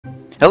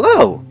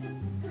Hello!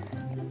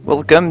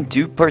 Welcome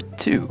to part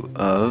 2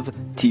 of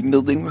Team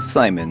Building with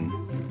Simon,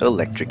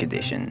 Electric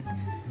Edition.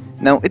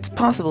 Now, it's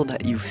possible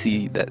that you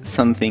see that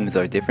some things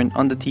are different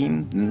on the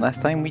team than last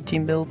time we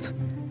team built.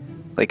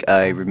 Like,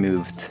 I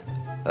removed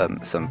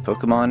some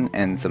Pokemon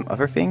and some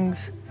other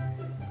things.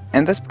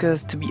 And that's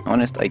because, to be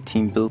honest, I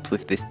team built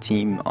with this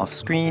team off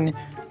screen,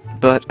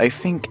 but I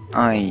think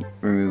I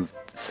removed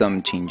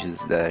some changes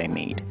that I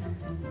made.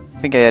 I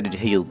think I added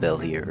Heal Bell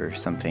here or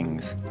some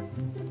things.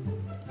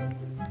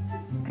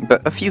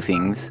 But a few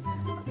things,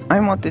 I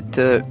wanted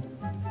to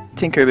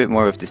tinker a bit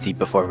more with this team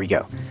before we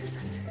go.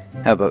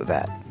 How about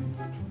that?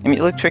 I mean,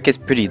 Electric is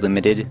pretty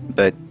limited,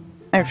 but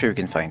I'm sure we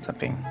can find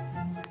something.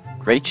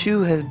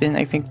 Raichu has been,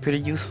 I think, pretty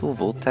useful.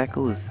 Volt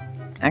Tackle is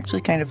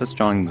actually kind of a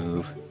strong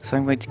move, so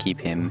I'm going to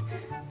keep him.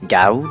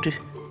 Goud?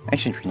 I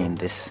should rename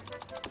this.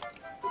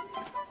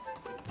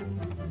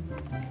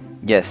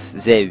 Yes,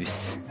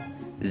 Zeus.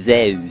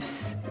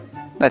 Zeus.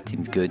 That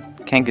seems good.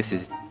 Kangas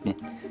is...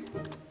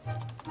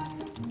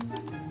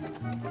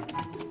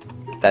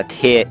 That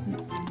hair...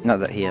 Not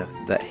that hair.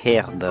 That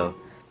hair, though.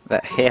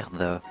 That hair,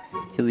 though.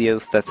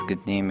 Helios, that's a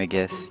good name, I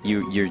guess.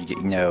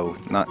 No,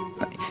 not...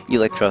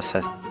 Electros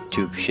has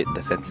 2 shit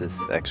defenses,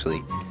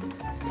 actually.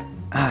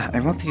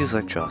 I want to use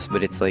Electros,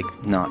 but it's,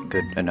 like, not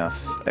good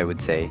enough, I would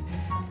say.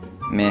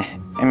 Meh.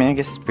 I mean, I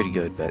guess it's pretty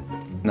good, but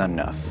not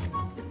enough.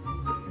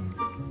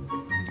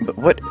 But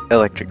what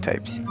electric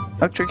types?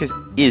 Electric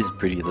is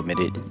pretty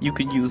limited. You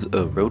could use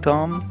a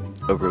Rotom?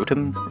 A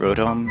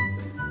Rotom?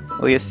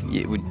 Well, yes,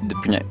 it would,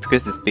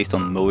 because it's based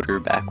on motor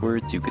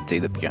backwards, you could say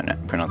the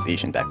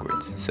pronunciation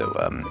backwards. So,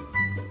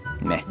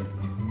 meh.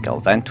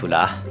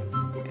 Galvantula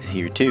is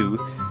here too.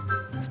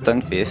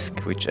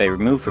 Stunfisk, which I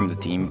removed from the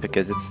team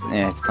because it's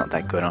not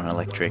that good on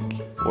electric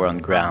or on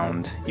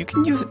ground. You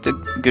can use it to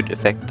good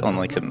effect on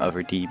like some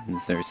other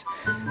teams,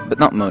 but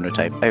not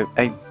monotype.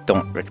 I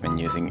don't recommend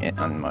using it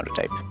on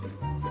monotype.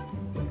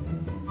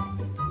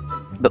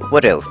 But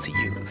what else to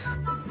use?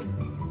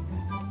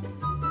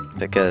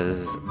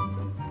 Because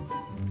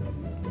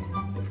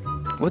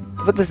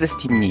what does this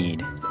team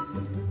need?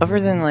 Other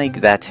than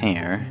like that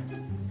hair,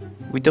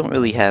 we don't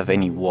really have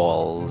any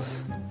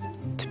walls.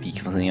 To be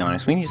completely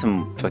honest, we need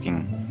some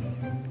fucking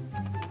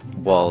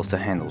walls to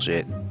handle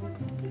shit.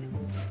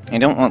 I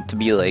don't want to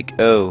be like,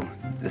 oh,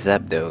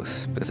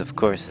 Zapdos, because of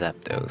course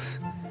Zapdos.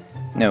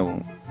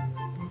 No.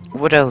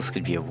 What else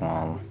could be a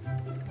wall?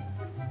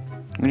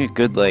 We need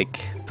good,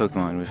 like,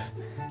 Pokemon with...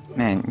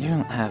 Man, you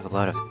don't have a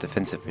lot of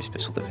defensive or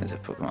special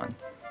defensive Pokemon.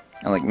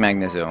 I like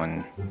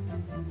Magnezone.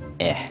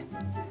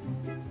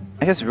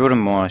 I guess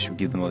Rotom Wash would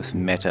be the most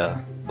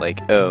meta.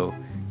 Like, oh,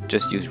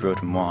 just use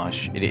Rotom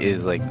Wash. It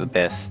is, like, the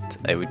best,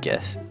 I would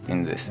guess,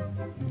 in this...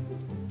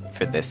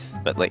 For this,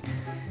 but, like...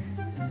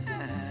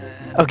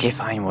 okay,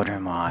 fine,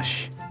 Rotom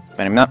Wash.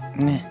 But I'm not...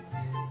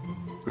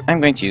 I'm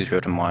going to use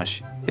Rotom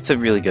Wash. It's a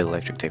really good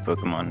electric-type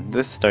Pokemon.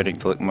 This is starting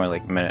to look more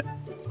like meta...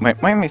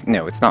 Why am I...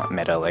 No, it's not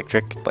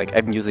meta-electric. Like,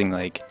 I'm using,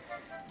 like...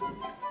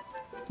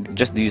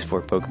 Just these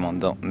 4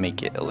 Pokemon don't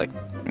make it, like,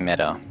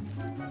 meta.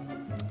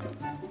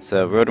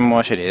 So, Rotom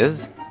Wash it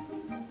is.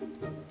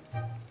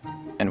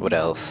 And what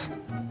else?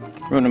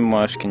 Rotom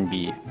Wash can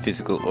be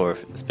physical or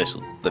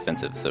special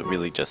defensive, so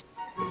really just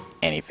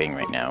anything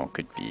right now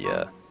could be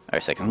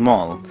our second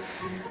Maul.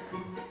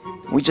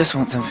 We just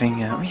want something,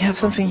 we have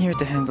something here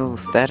to handle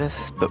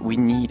status, but we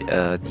need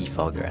a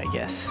Defogger, I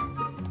guess.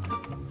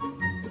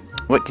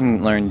 What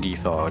can learn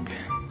Defog?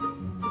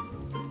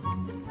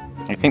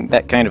 I think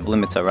that kind of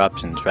limits our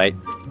options, right?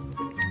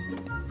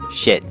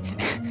 Shit.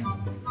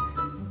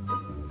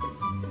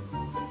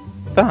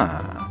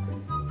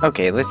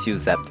 Okay, let's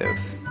use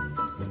Zapdos.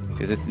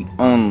 Because it's the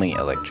only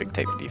electric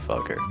type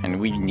Defogger, and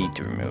we need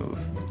to remove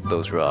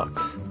those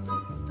rocks.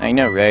 I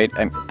know, right?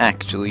 I'm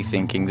actually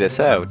thinking this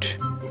out.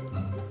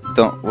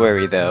 Don't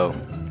worry though,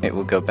 it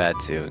will go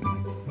bad soon.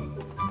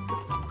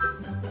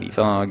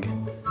 Defog.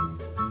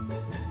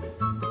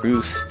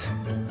 Roost.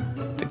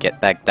 To get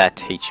back that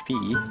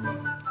HP.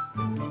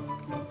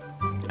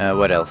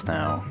 What else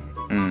now?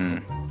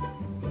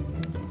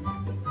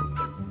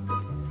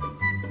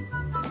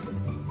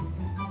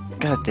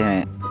 God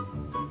damn it.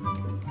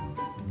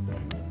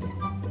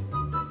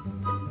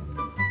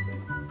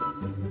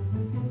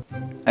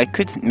 I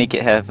could make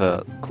it have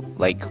a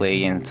light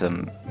clay and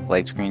some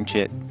light screen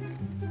shit.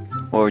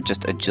 Or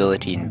just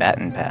agility and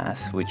baton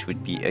pass, which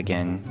would be,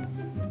 again,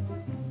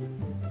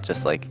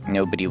 just like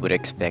nobody would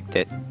expect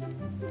it.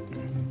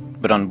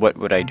 But on what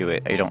would I do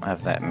it? I don't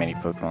have that many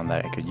Pokemon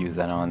that I could use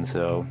that on,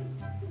 so...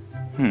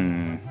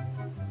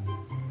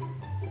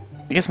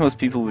 I guess most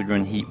people would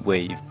run Heat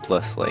Wave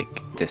plus,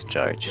 like,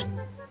 Discharge.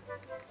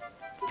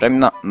 But I'm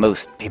not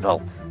most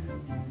people.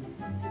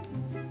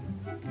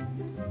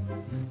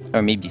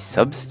 Or maybe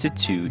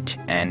Substitute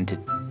and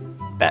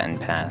Baton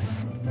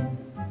Pass.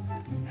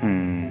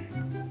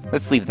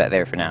 Let's leave that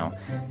there for now.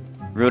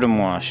 Rotom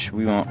Wash,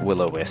 we want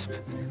Will-O-Wisp.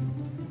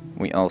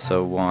 We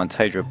also want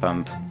Hydro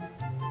Pump.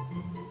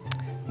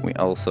 We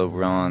also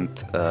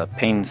want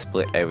Pain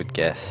Split, I would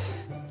guess,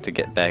 to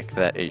get back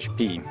that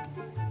HP.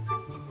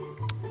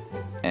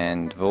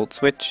 and Volt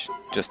Switch,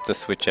 just to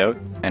switch out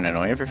and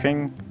annoy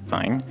everything,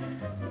 fine.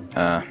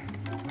 I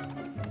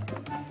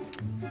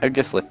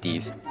guess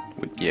Lefties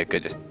would be a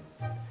good...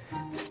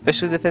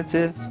 Specially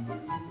defensive?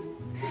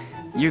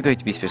 You're going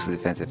to be specially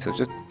defensive, so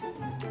just...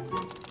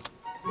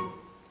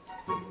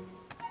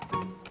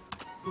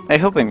 I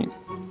hope I'm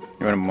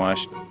running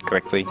Wash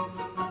correctly.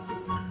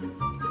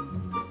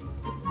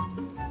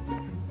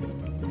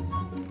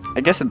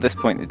 I guess at this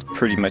point it's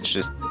pretty much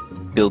just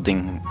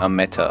building a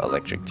meta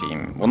electric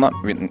team. Well, not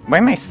really. Why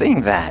am I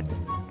saying that?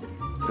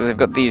 Because I've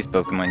got these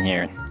Pokemon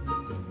here.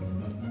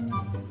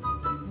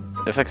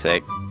 For fuck's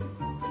sake.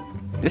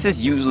 This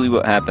is usually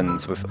what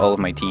happens with all of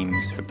my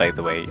teams, by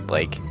the way.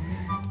 Like,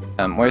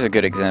 where's a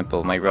good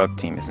example? My Rock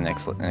team is an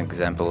excellent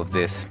example of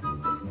this.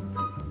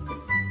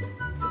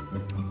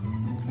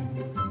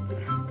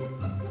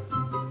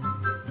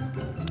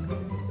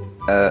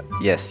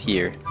 Yes,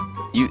 here.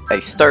 I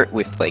start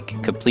with,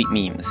 like, complete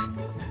memes.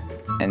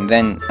 And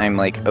then I'm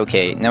like,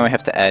 okay, now I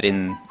have to add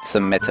in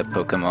some meta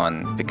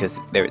Pokemon, because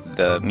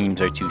the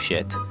memes are too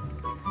shit.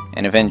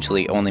 And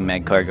eventually, only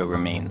Magcargo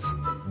remains.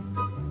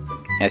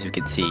 As you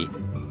can see.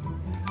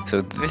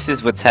 So this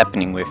is what's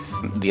happening with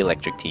the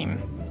electric team.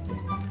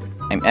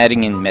 I'm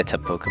adding in meta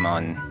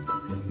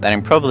Pokemon that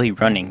I'm probably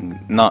running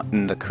not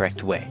in the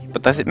correct way.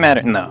 But does it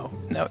matter? No,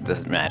 it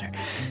doesn't matter.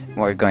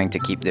 We're going to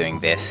keep doing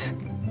this.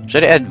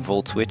 Should I add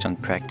Volt Switch on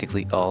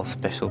practically all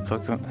special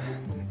Pokemon?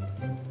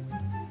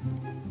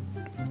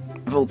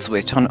 Volt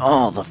Switch on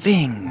all the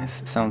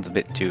things! Sounds a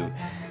bit too...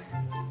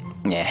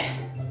 yeah.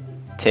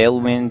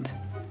 Tailwind.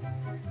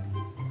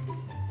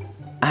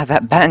 Ah,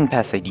 that Baton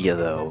Pass idea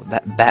though.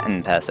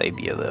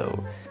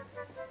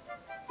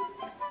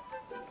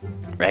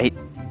 Right?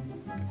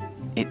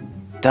 It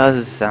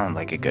does sound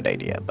like a good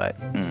idea, but...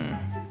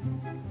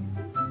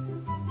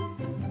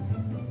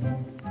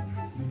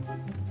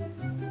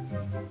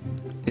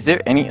 Is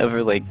there any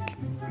other, like,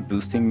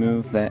 boosting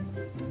move that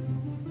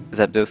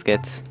Zapdos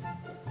gets?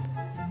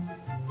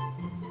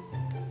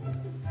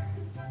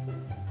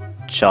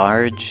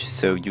 Charge,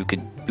 so you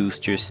could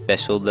boost your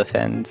special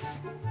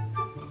defense.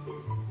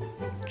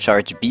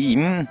 Charge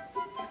Beam,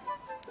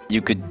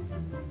 you could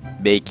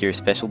make your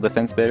special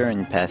defense better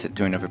and pass it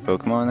to another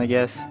Pokemon, I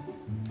guess.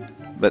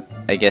 But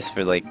I guess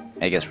for, like,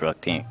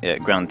 Rock team,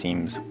 ground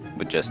teams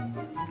would just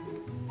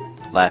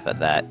laugh at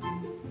that.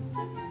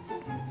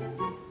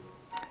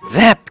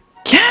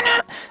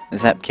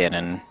 Zap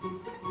Cannon.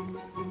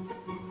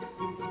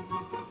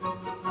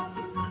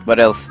 What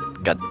else,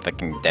 god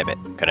fucking damn it,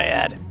 could I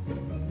add?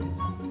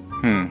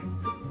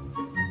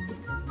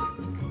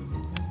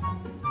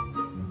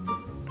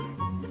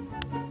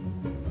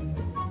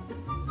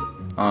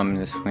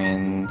 Ominous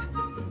Wind.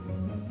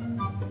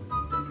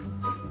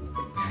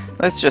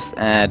 Let's just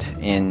add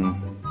in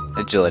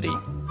Agility.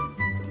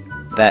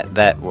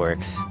 That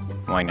works.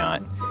 Why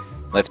not?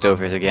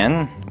 Leftovers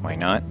again. Why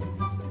not?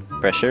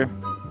 Pressure.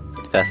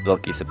 Fast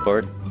bulky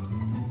support.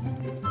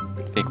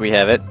 I think we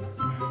have it.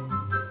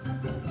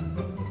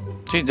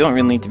 Actually, don't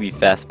really need to be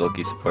fast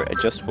bulky support. I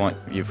just want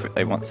you.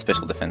 I want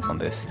special defense on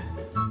this.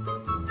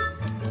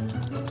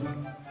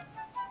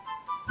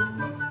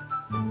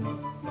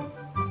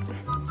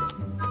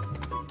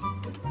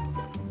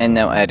 And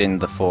now add in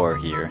the 4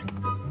 here.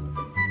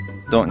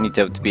 Don't need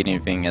to outspeed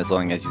anything as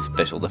long as you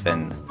special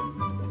defend.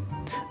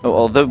 Oh,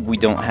 although we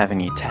don't have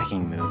any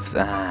attacking moves,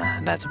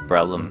 that's a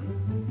problem.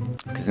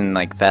 Because then,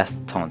 like,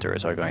 fast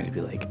taunters are going to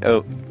be like,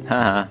 oh,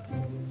 haha,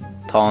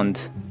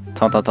 taunt.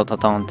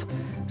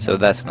 So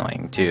that's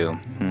annoying too.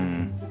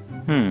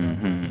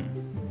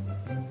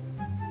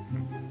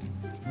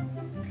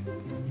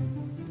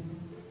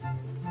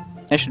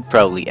 I should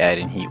probably add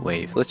in Heat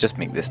Wave. Let's just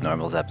make this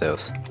normal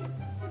Zapdos.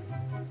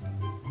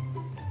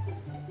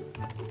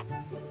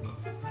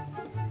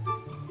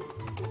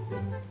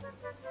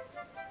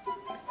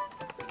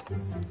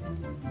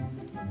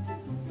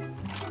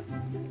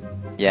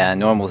 Yeah,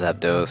 normal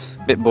Zapdos.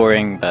 Bit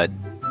boring, but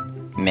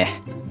meh.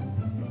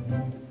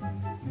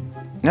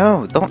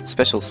 No, don't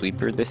special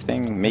sweeper this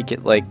thing. Make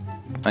it like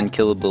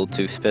unkillable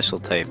to special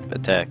type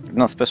attack.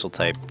 Not special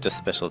type, just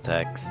special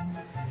attacks.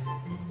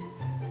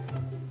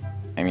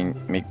 I mean,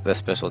 make the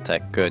special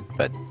attack good,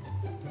 but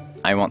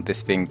I want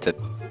this thing to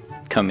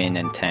come in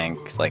and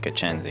tank like a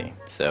Chansey.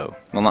 So,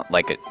 well, not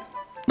like it.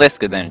 Less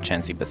good than a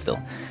Chansey, but still.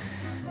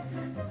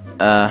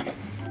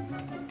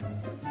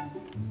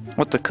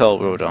 What to call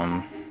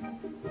Rotom?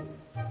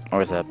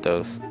 Or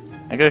Zapdos?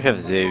 I gotta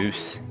have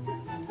Zeus.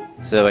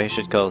 So I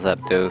should call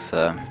Zapdos,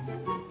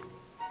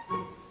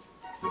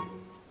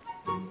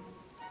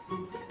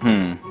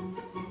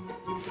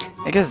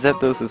 I guess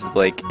Zapdos is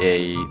like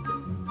a...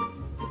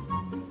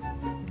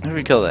 What do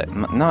we call that?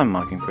 Not a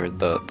mockingbird,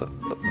 the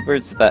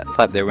birds that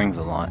flap their wings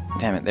a lot.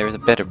 Damn it, there's a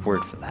better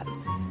word for that.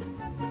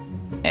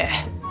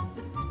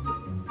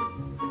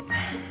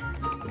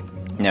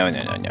 No.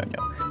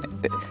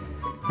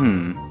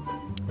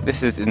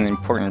 This is an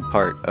important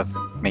part of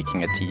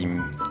making a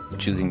team,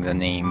 choosing the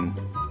name.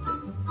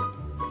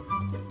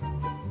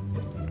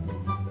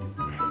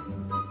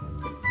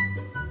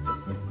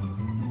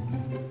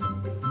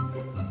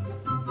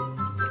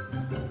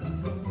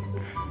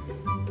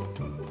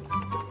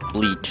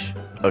 Bleach.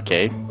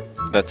 Okay,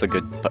 that's a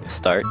good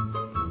start.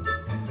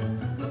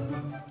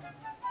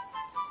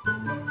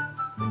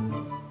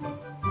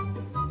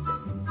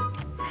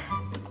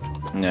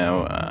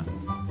 No,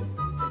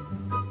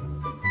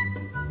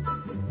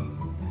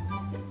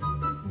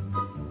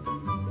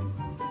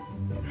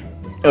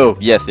 oh,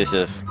 yes, yes,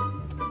 yes.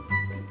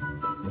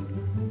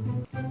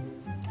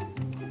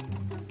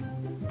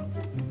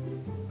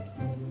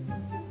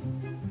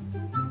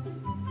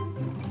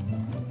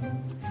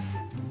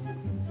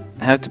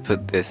 I have to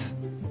put this.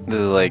 This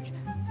is like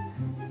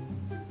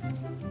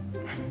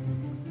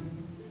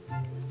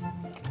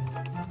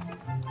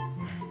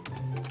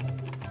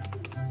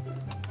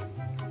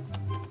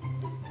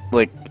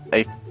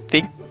I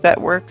think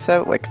that works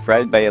out, like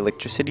fried by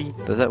electricity.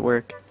 Does that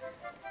work?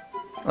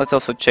 Let's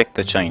also check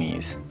the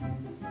Chinese.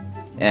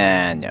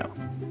 And no.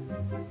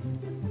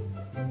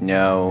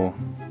 No.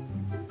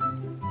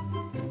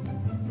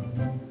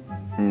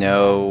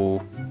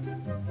 No.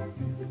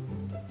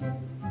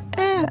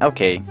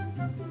 Okay.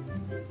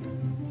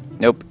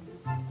 Nope.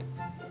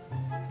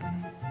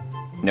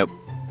 Nope.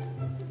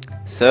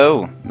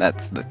 So,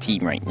 that's the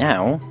team right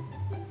now.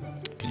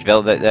 Could you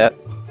validate that?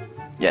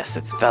 Yes,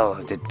 it's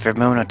validated for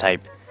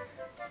monotype.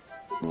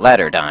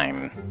 Ladder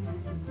dime.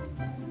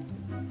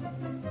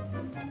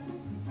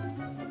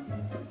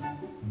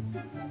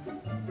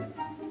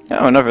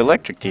 Oh, another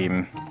electric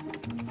team.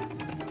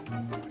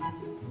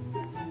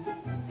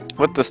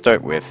 What to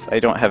start with? I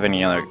don't have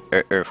any other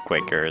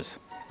earthquakers.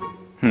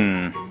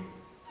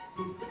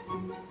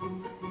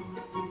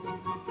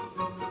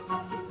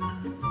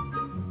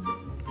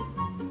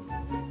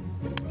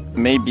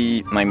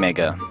 Maybe my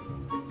Mega.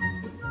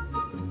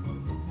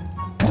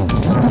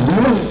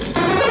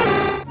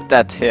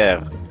 That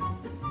hair.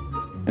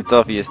 It's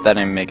obvious that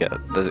I'm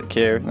Mega. Does it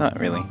care? Not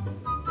really.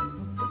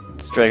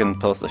 Let's Dragon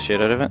Pulse the shit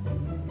out of it.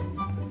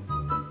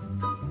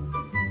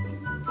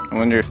 I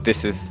wonder if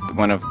this is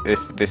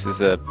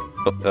a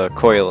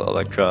Coil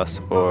Electros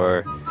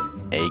or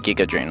a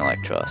Giga Drain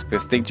Electros,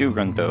 because they do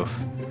run both.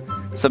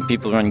 Some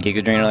people run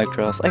Giga Drain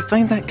Electros. I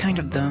find that kind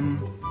of dumb,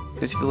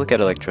 because if you look at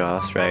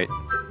Electros, right?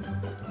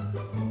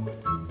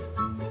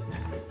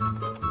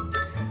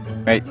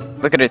 Right,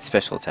 look at its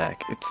special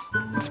attack.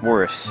 It's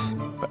worse.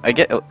 But I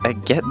get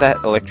that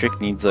electric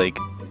needs like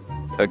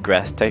a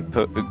grass type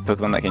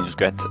Pokemon that can just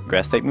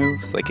grass type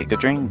moves, like Giga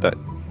Drain, but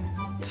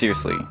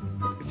seriously,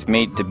 it's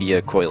made to be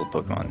a Coil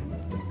Pokemon.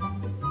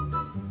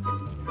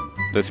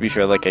 Though to be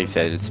fair, like I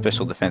said, its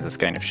special defense is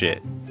kind of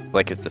shit.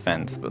 Like its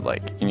defense, but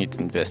like, you need to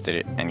invest in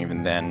it, and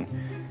even then,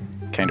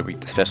 kind of weak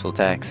to special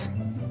attacks.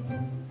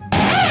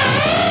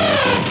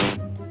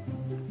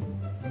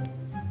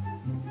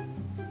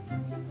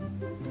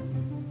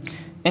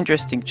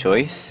 Interesting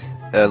choice.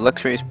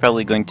 Luxray is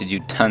probably going to do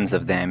tons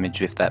of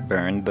damage with that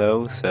burn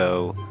though,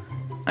 so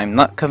I'm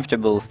not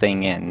comfortable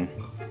staying in.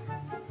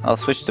 I'll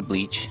switch to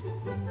Bleach.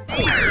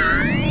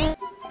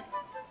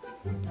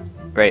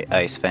 Right,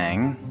 Ice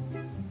Fang.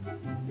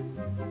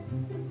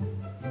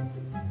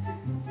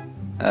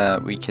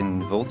 We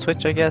can Volt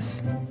Switch, I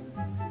guess.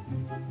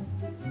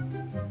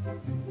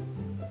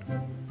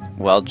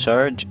 Wild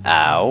Charge.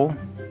 Ow.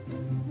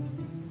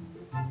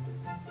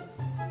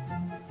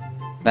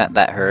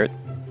 That hurt.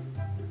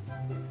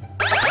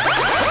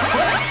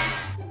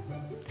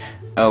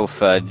 Oh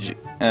fudge.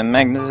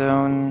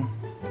 Magnezone.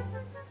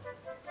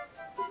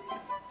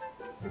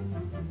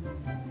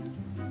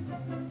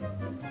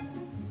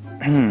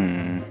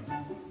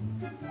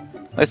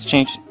 Let's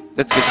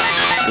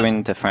go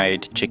into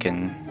fried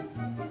chicken.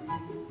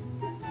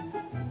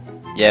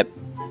 Yep,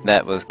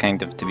 that was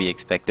kind of to be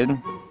expected.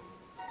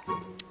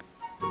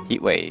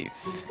 Heat Wave.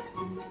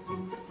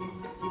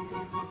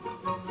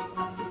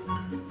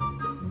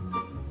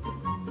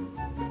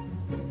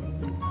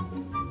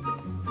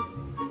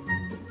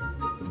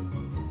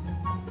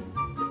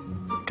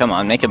 Come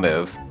on, make a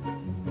move.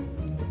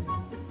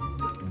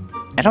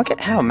 I don't get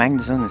how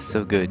Magnezone is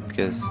so good,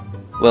 because,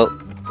 well,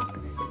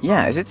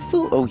 yeah, is it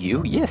still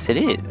OU? Yes, it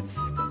is.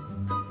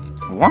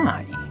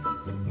 Why?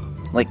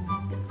 Like,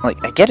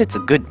 I get it's a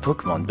good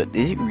Pokemon, but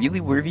is it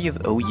really worthy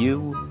of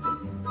OU?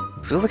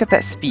 So look at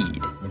that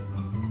speed.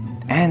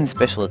 And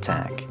special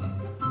attack.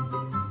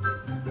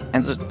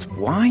 And so,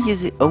 why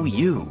is it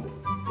OU?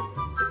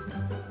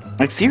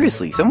 Like,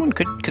 seriously,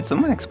 could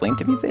someone explain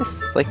to me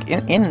this? Like,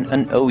 in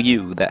an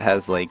OU that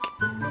has, like...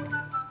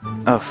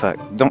 Oh, fuck.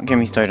 Don't get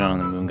me started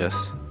on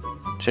Amoonguss.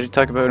 Should I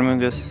talk about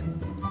Amoonguss?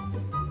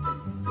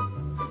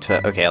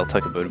 Okay, I'll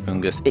talk about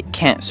Amoonguss. It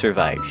can't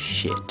survive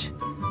shit.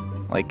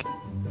 Like,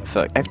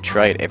 fuck, I've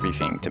tried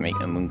everything to make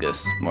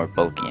Amoonguss more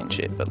bulky and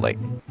shit, but, like...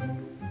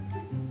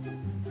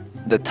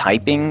 The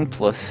typing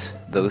plus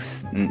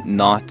those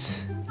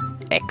not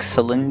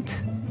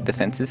excellent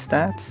defensive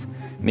stats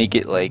make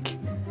it, like...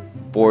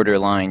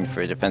 borderline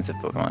for a defensive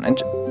Pokemon.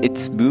 And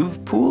its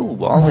move pool,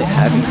 while it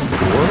having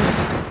Spore,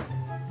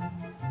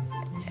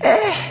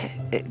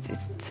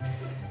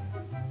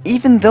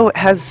 even though it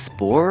has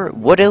Spore,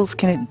 what else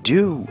can it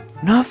do?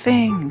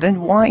 Nothing!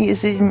 Then why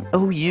is it in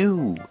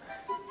OU?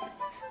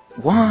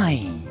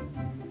 Why?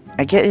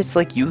 I get it's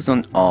like used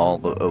on all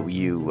the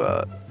OU,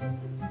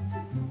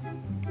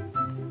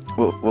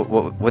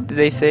 what did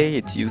they say?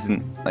 It's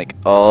using like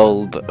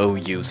all the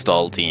OU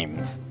stall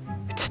teams.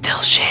 It's still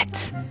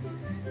shit.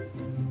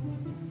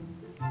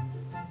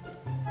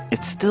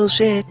 It's still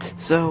shit,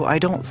 so I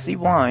don't see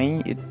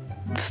why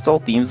the stall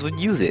teams would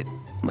use it.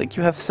 Like,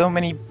 you have so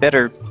many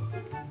better,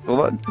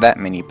 well, not that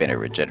many better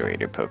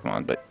regenerator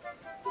Pokemon, but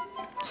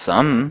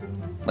some,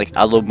 like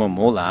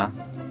Alomomola.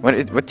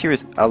 What tier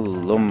is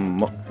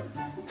Alomo?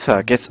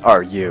 Fuck, it's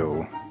RU.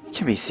 You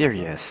can't be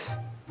serious.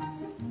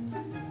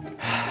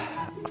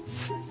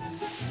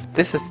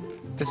 This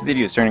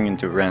video is turning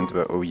into a rant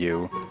about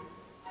OU.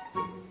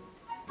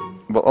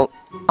 Well,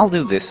 I'll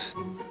do this.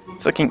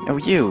 Fucking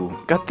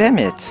OU. God damn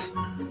it.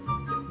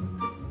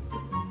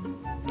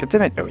 God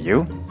damn it,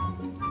 OU.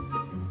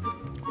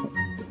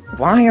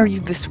 Why are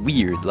you this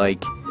weird?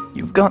 Like,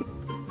 you've got...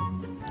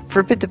 For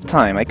a bit of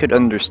time, I could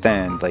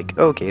understand, like,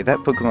 okay, that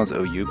Pokemon's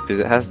OU because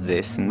it has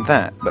this and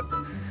that, but...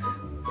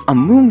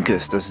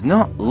 Amoonguss does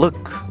not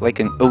look like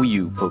an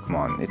OU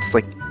Pokemon. It's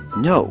like,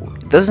 no.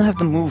 It doesn't have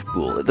the move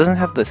pool. It doesn't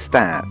have the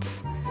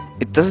stats.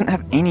 It doesn't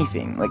have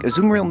anything. Like,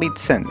 Azumarill made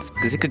sense,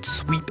 because it could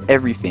sweep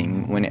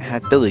everything when it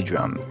had Billy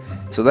Drum.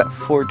 So that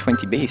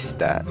 420 base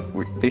stat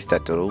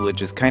total,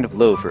 which is kind of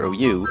low for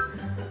OU,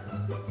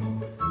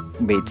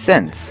 made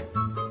sense.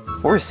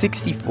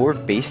 464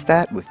 base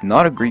stat with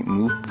not a great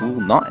move pool,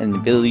 not an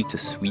ability to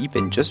sweep,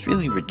 and just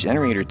really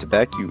Regenerator to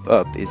back you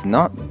up is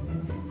not...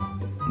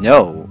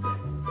 No.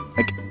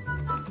 Like,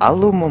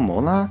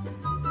 Alomomola?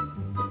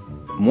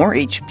 More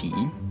HP?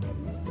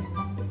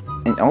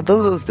 And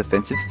although those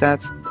defensive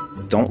stats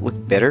don't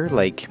look better,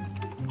 like...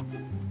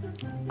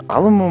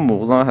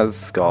 Alomomola has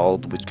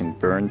Scald, which can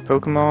burn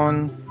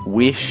Pokemon,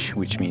 Wish,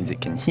 which means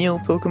it can heal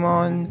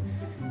Pokemon.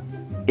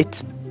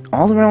 It's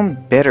all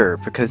around better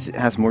because it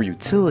has more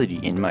utility,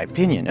 in my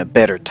opinion. A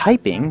better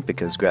typing,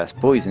 because Grass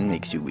Poison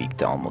makes you weak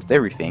to almost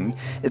everything.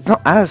 It's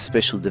not as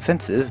special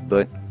defensive,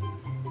 but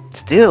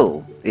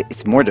still,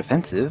 it's more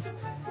defensive,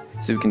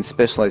 so you can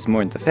specialize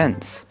more in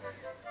defense.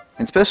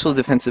 And special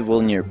defensive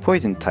when you're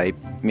poison type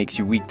makes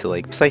you weak to,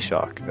 like,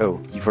 Psyshock. Oh,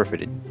 you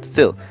forfeited.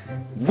 Still,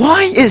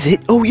 why is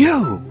it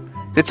OU?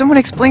 Could someone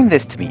explain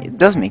this to me? It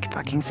does make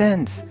fucking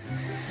sense.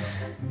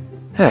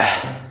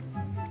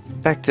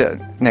 Back to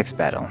next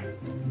battle.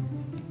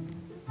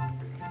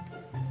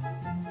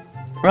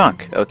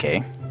 Rock,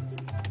 okay.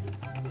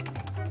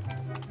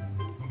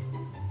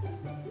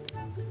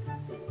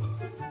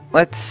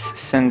 Let's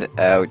send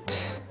out...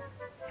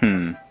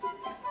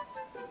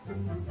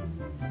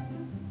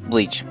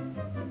 Bleach.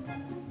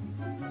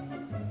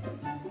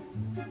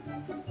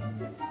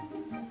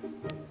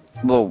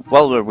 Well,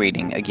 while we're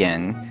waiting,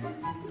 again,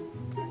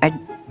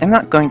 I'm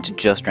not going to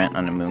just rant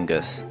on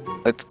Amoonguss.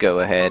 Let's go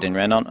ahead and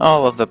rant on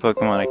all of the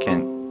Pokemon I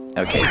can...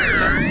 Okay,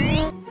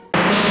 no.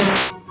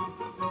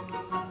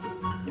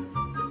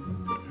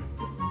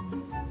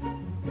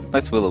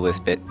 Let's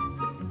Will-O-Wisp it,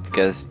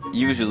 because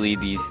usually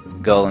these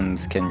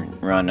golems can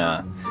run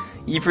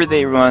either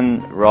they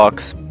run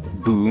Rock's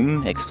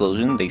Boom,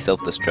 Explosion, they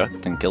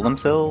self-destruct and kill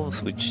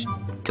themselves, which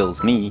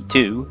kills me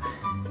too,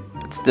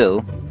 but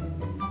still.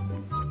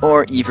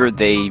 Or either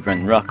they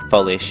run Rock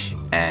Polish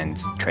and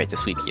try to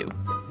sweep you.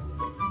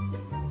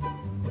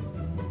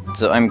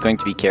 So I'm going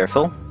to be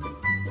careful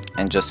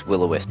and just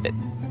Will-O-Wisp it,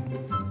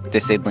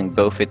 disabling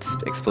both its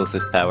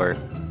explosive power.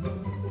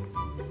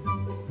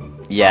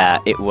 Yeah,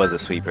 it was a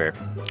sweeper.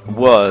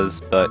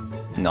 Was, but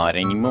not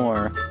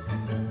anymore.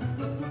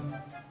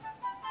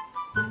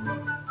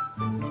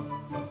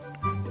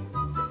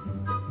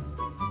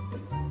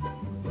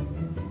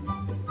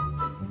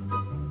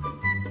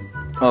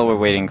 While we're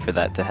waiting for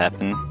that to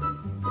happen,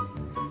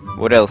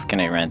 what else can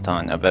I rant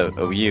on about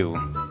OU?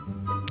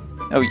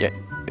 Oh yeah,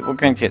 we're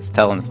going to get to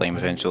Talonflame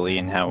eventually,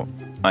 and how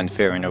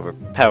unfair and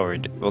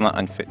overpowered, well not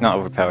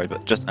overpowered,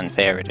 but just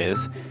unfair it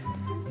is.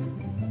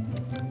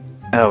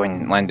 Oh,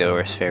 and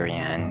Landorus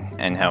Fairyhan,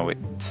 and how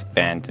it's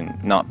banned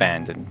and not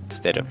banned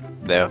instead of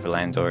the other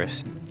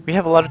Landorus. We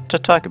have a lot to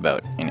talk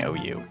about in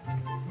OU.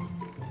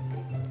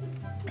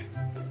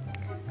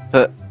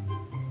 But,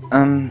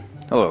 oh,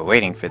 we're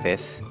waiting for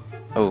this.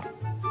 Oh,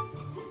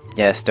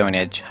 yeah, Stone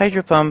Edge.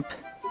 Hydro Pump.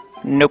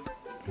 Nope.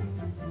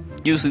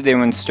 Usually they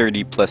run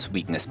Sturdy plus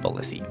Weakness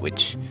policy,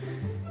 which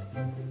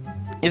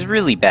is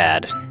really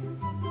bad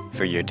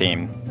for your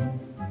team.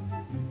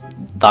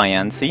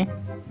 Diancie.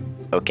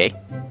 Okay.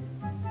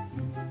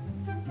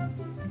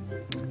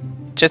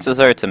 Chances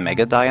are it's a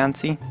Mega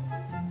Diancie.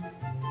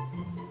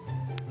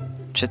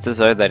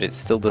 Chances are that it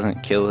still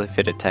doesn't kill if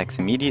it attacks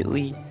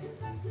immediately,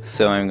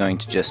 so I'm going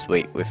to just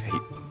wait with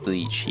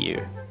Bleach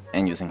here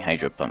and using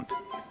Hydro Pump.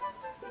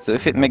 So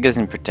if it Megas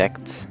and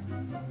protects,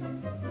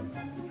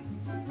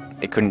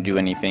 it couldn't do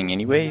anything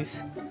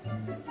anyways.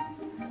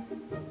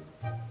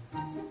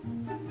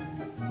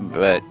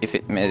 But if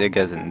it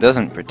Megas and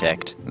doesn't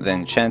protect,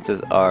 then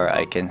chances are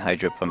I can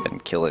Hydro Pump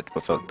and kill it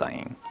without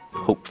dying.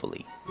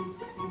 Hopefully.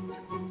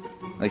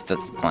 At least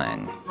that's the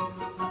plan.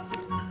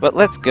 But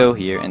let's go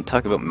here and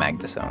talk about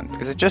Magnezone,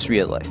 because I just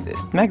realized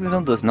this.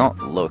 Magnezone does not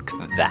look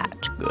that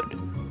good.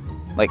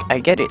 Like, I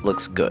get it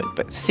looks good,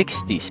 but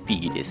 60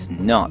 speed is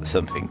not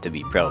something to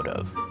be proud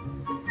of.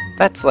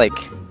 That's like...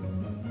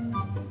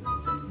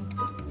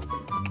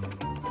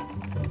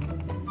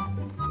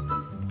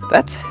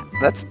 That's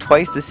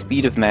twice the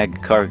speed of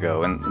Mag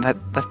Cargo, and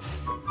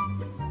that's...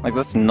 Like,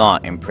 that's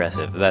not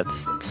impressive.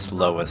 That's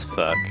slow as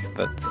fuck.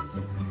 That's...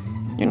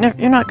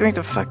 You're not going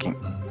to fucking...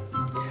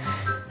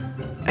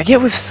 I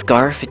get with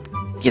Scarf it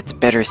gets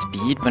better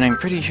speed, but I'm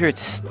pretty sure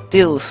it's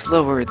still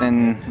slower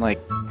than,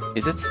 like...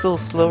 Is it still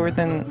slower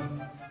than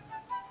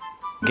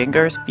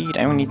Gengar speed?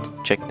 I would need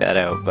to check that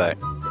out, but...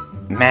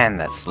 Man,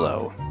 that's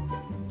slow.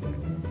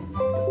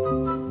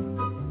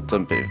 It's a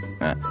bit...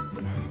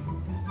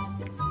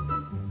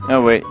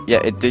 Oh wait,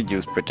 yeah, it did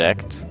use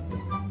Protect.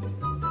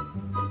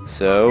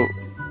 So...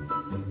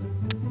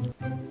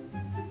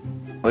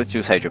 Let's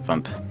use Hydro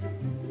Pump.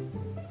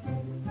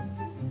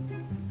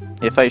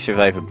 If I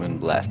survive a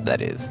Moonblast,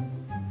 that is.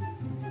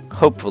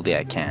 Hopefully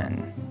I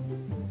can.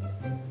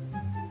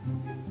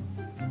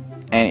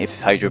 And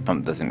if Hydro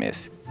Pump doesn't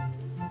miss.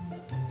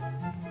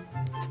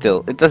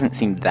 Still, it doesn't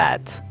seem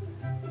that...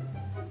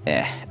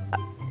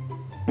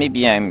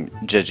 Maybe I'm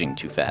judging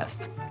too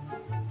fast.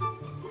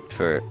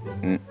 For...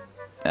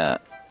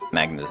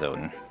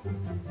 Magnezone.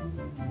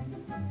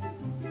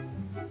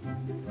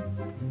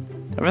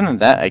 Other than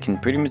that, I can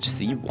pretty much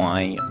see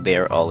why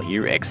they're all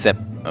here, except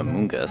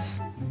Amoonguss,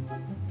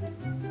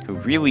 who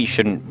really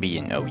shouldn't be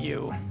in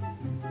OU.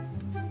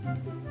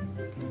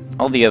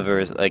 All the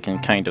others, I can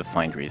kind of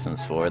find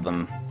reasons for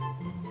them.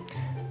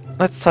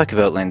 Let's talk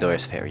about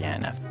Landora's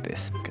Fairyhan after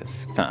this,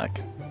 because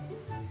fuck.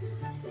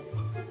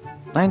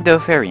 Lando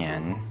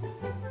Fairyhan?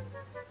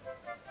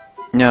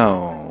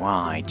 No,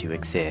 why do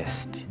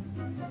exist?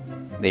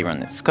 They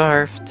run it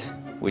Scarfed,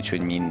 which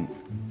would mean...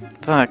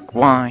 Fuck,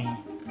 why?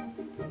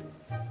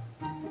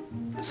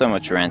 So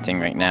much ranting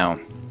right now.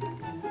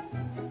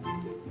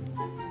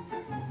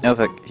 Oh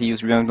fuck, he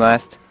used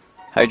Moonblast.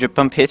 Hydro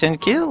Pump hit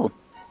and kill!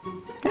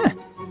 Yeah,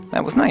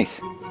 that was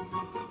nice.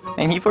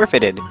 And he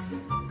forfeited.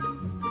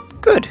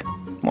 Good.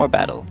 More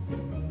battle.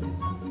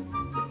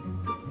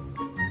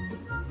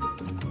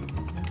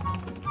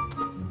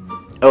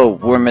 Oh,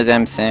 we're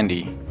Madame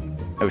Sandy.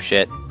 Oh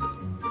shit.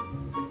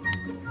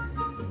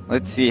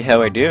 Let's see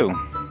how I do.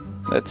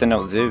 Let's send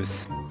out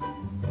Zeus.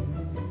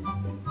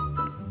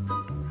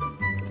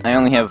 I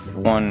only have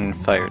one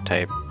fire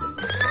type.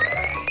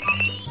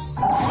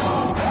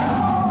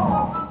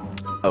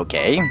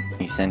 Okay,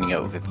 he's sending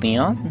out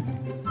Vivleon.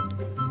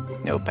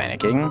 No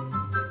panicking.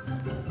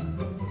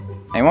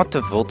 I want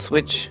to Volt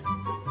Switch.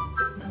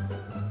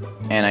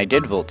 And I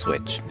did Volt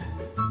Switch.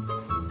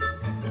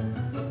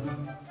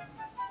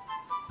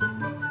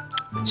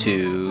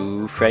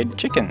 To fried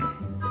chicken.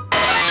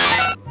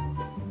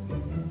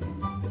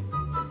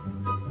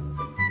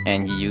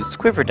 And he used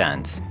Quiver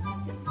Dance.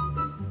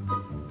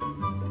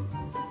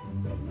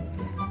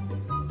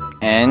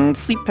 And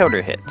Sleep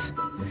Powder hit.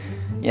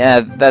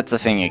 Yeah, that's a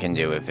thing you can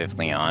do with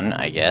Vivleon,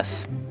 I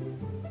guess.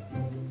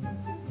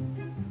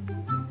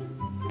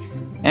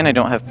 And I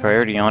don't have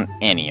priority on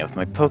any of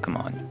my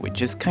Pokemon,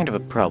 which is kind of a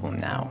problem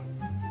now.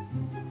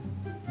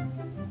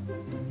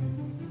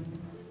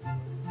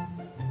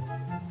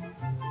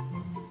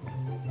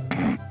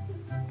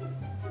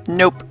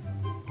 Nope.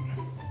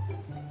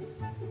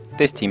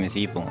 This team is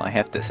evil, I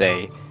have to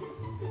say.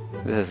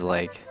 This is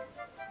like...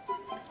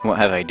 What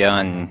have I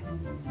done?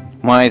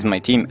 Why is my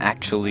team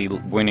actually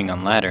winning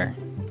on ladder?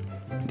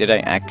 Did I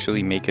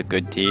actually make a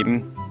good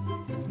team?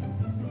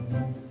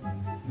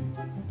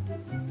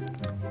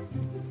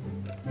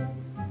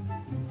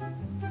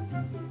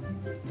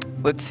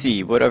 Let's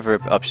see, what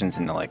other options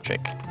in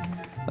electric?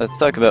 Let's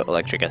talk about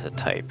electric as a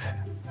type.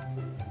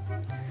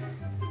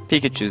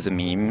 Pikachu's a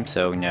meme,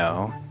 so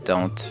no,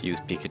 don't use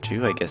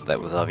Pikachu, I guess that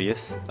was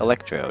obvious.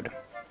 Electrode.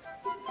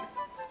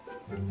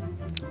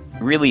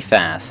 Really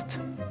fast.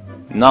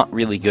 Not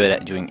really good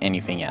at doing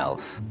anything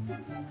else.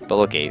 But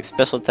okay,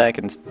 special attack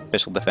and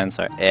special defense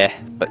are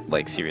but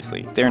like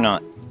seriously, they're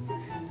not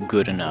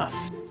good enough.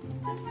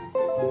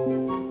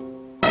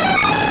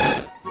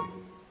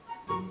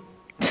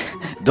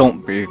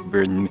 Don't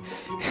burn me.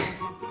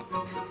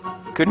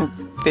 Couldn't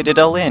fit it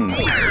all in.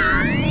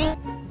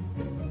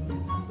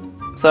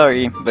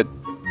 Sorry, but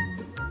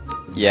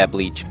yeah,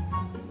 bleach.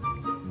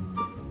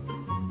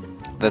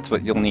 That's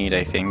what you'll need,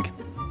 I think.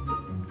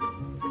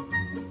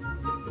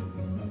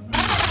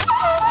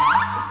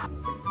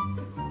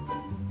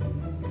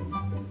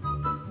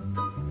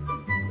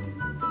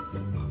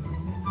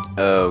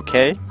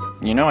 Okay,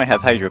 you know I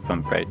have Hydro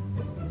Pump, right?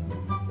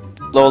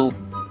 LOL.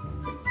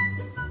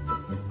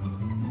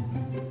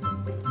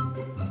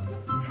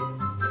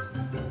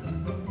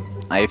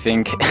 I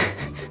think...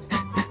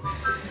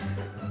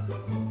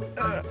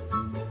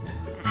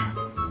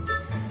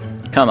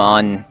 Come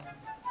on.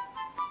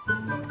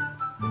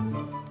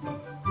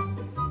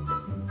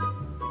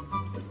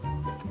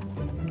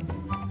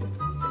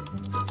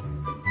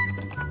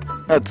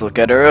 Let's look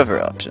at our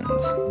other options.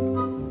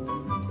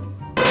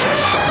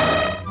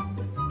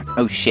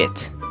 Oh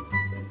shit.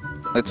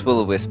 Let's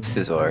Will-O-Wisp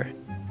Scizor.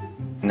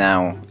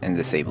 Now, and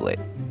disable it.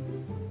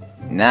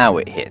 Now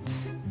it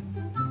hits.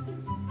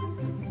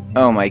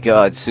 Oh my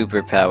god,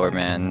 superpower,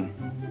 man.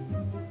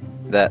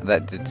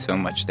 That did so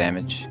much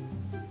damage.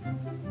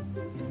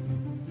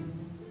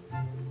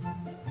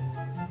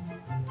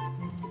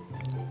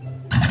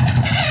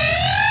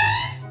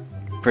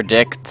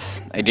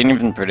 Predict. I didn't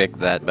even predict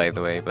that, by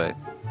the way, but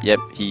yep,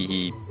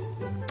 he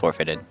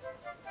forfeited.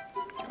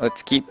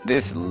 Let's keep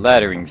this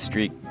laddering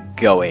streak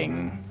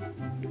going.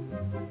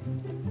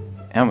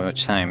 How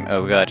much time?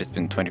 Oh god, it's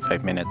been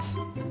 25 minutes.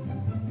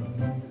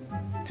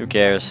 Who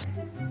cares?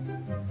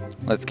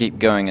 Let's keep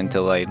going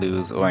until I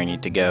lose, or I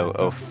need to go.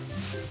 Oh,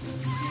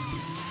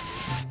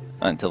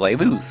 until I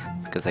lose,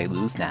 because I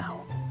lose now.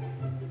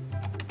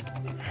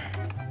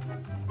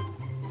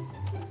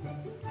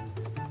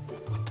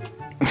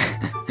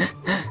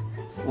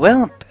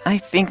 Well, I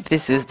think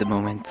this is the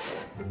moment.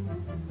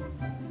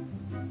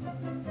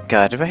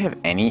 God, do I have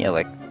any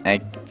I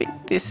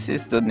think this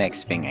is the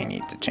next thing I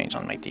need to change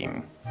on my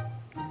team.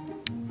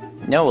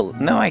 No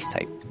ice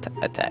type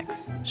attacks.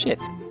 Shit.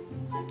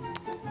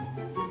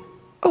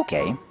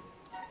 Okay.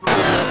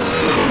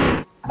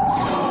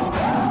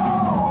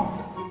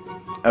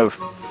 Oh.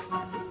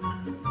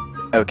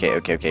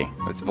 Okay.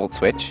 Let's Volt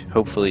Switch.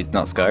 Hopefully it's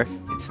not Scarf.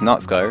 It's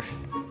not Scarf.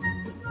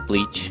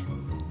 Bleach.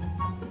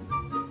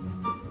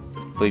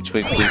 Bleach,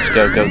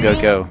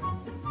 go.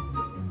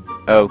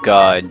 Oh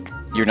god.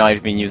 You're not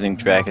even using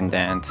Dragon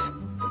Dance.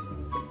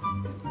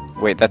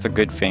 Wait, that's a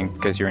good thing,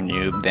 because you're a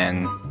noob,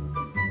 then.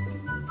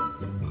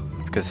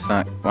 Because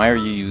why are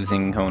you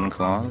using Hone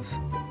Claws?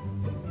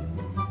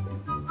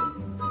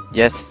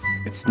 Yes,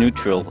 it's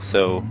neutral,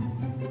 so...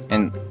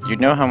 And you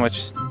know how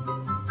much...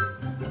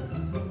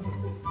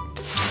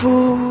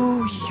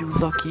 Foo, you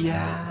lucky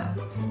ass.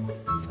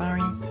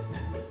 Sorry.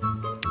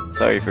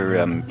 Sorry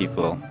for,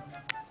 people.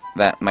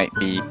 That might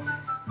be...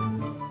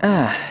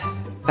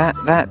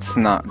 That's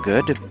not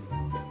good.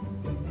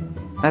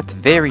 That's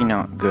very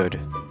not good.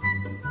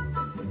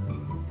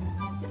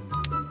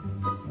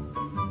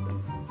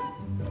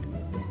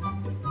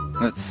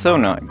 That's so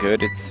not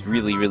good, it's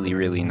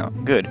really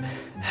not good.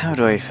 How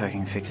do I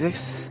fucking fix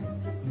this?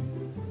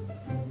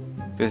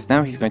 Because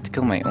now he's going to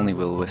kill my only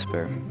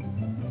Will-O-Wisper.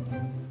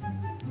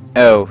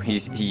 Oh,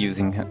 he's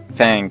using...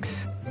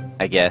 Thanks,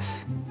 I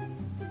guess.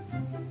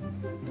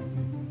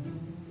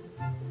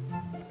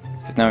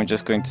 Because now I'm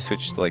just going to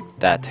switch to, like,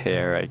 that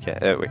hair, I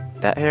guess. Wait,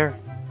 that hair?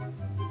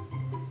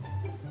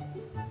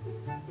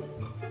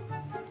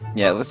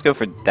 Yeah, let's go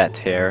for that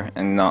hair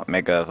and not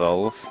Mega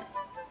Evolve.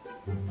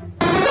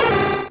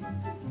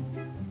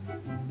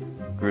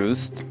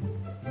 Roost.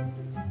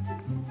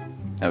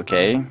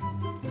 Okay.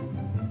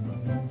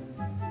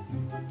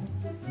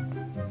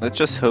 Let's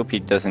just hope he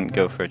doesn't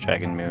go for a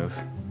dragon move.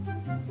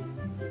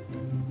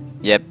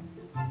 Yep.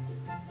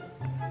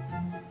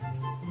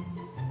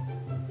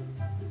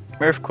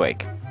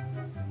 Earthquake.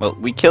 Well,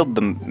 we killed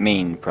the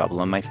main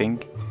problem, I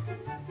think.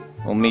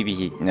 Well,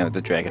 maybe no,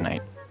 the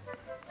Dragonite.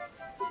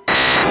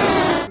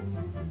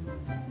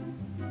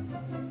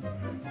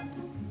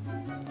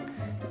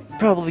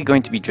 Probably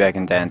going to be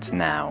Dragon Dance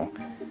now.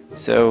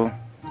 So,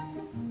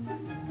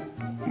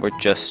 we're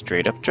just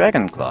straight up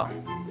Dragon Claw.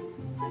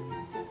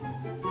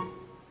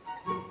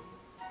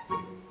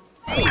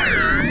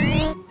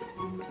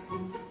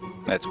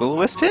 Let's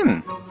Will-O-Wisp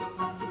him!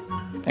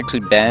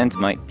 Actually, Band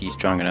might be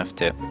strong enough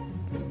to...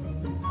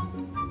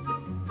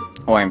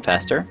 Or I'm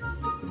faster.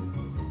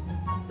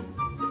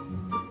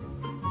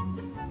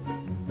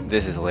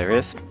 This is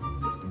hilarious.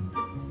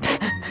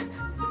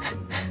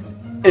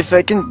 If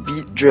I can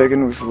beat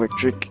Dragon with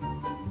Electric,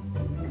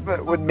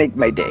 that would make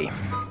my day.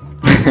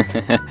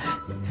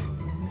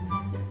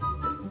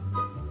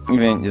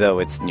 Even though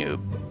it's new,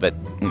 but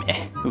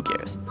meh, who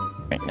cares?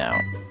 Right now,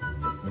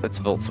 let's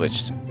Volt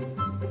Switch.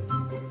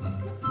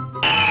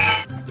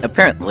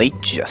 Apparently,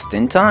 just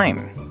in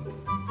time.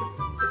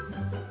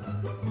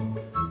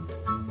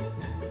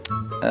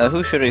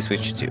 Who should I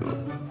switch to?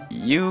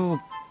 You...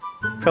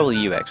 Probably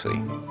you, actually.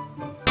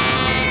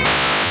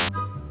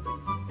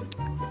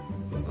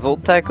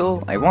 Volt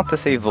Tackle? I want to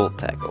say Volt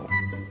Tackle.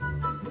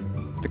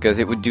 Because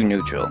it would do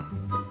neutral.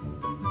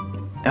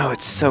 Oh,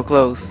 it's so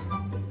close.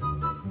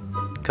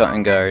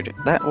 Cotton Guard.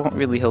 That won't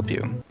really help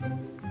you.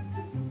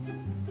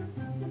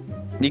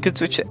 You could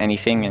switch to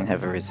anything and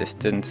have a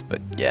resistance,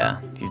 but yeah,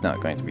 he's not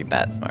going to be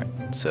that smart,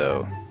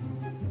 so...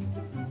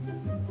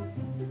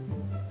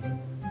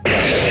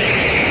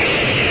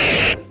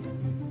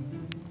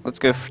 Let's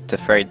go to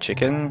Fried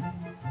Chicken.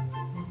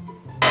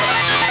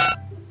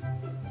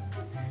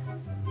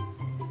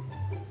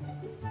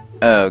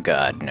 Oh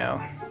god, no.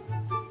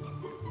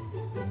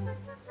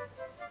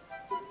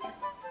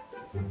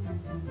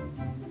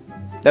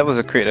 That was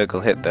a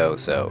critical hit though,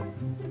 so...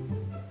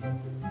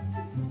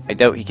 I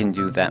doubt he can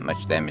do that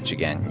much damage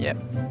again, yep.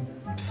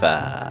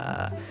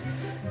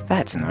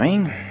 That's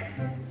annoying.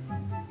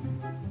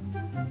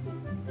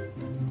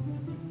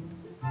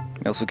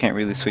 I also can't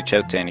really switch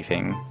out to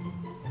anything.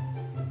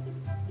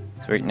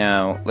 So right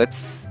now,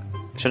 let's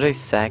Should I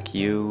sack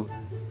you?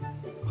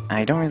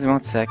 I don't really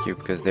want to sack you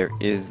because there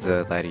is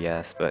the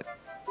Latias, but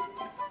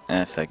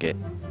fuck it.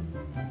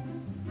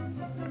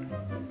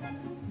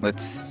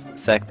 Let's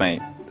sack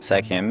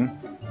him.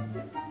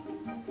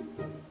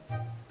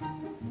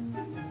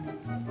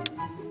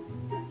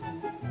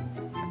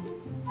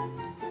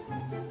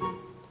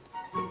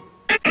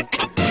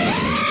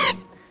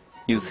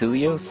 Use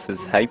Helios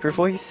as Hyper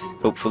Voice.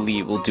 Hopefully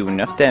it will do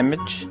enough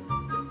damage.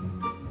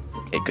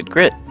 It could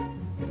crit.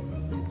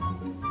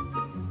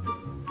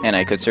 And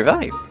I could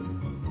survive.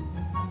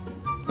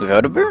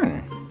 Without a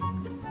burn.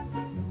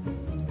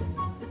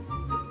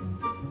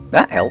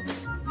 That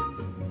helps.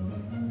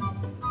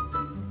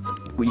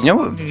 Well, you know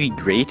what would be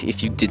great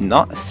if you did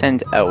not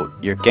send out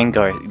your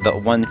Gengar, the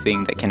one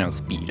thing that can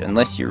outspeed,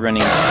 unless you're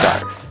running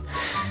Scarf.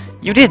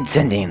 You did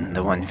send in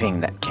the one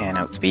thing that can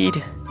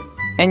outspeed,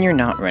 and you're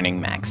not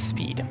running max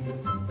speed.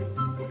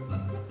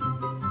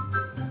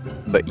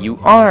 But you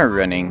are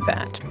running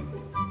that.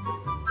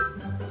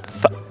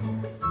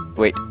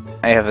 Wait,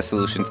 I have a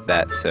solution to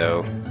that,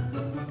 so...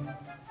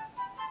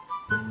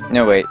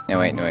 No wait.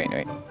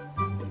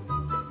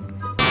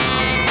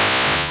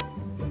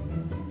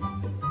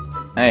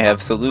 I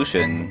have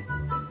solution.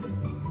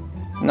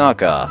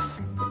 Knock off.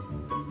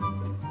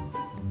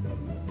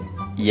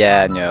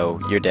 Yeah, no,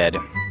 you're dead.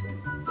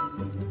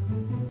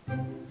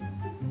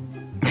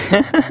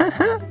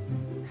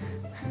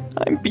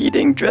 I'm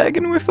beating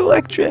Dragon with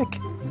Electric!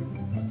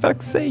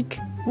 Fuck's sake.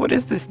 What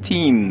is this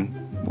team?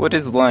 What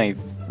is life?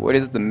 What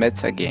is the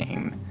meta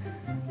game?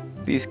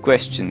 These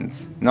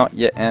questions, not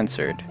yet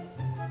answered.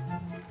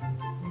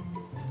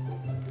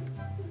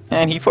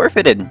 And he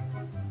forfeited!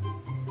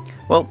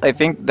 Well, I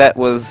think that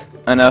was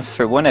enough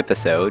for one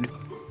episode.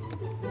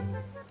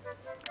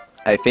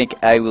 I think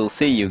I will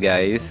see you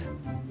guys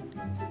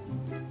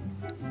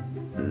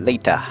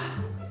later.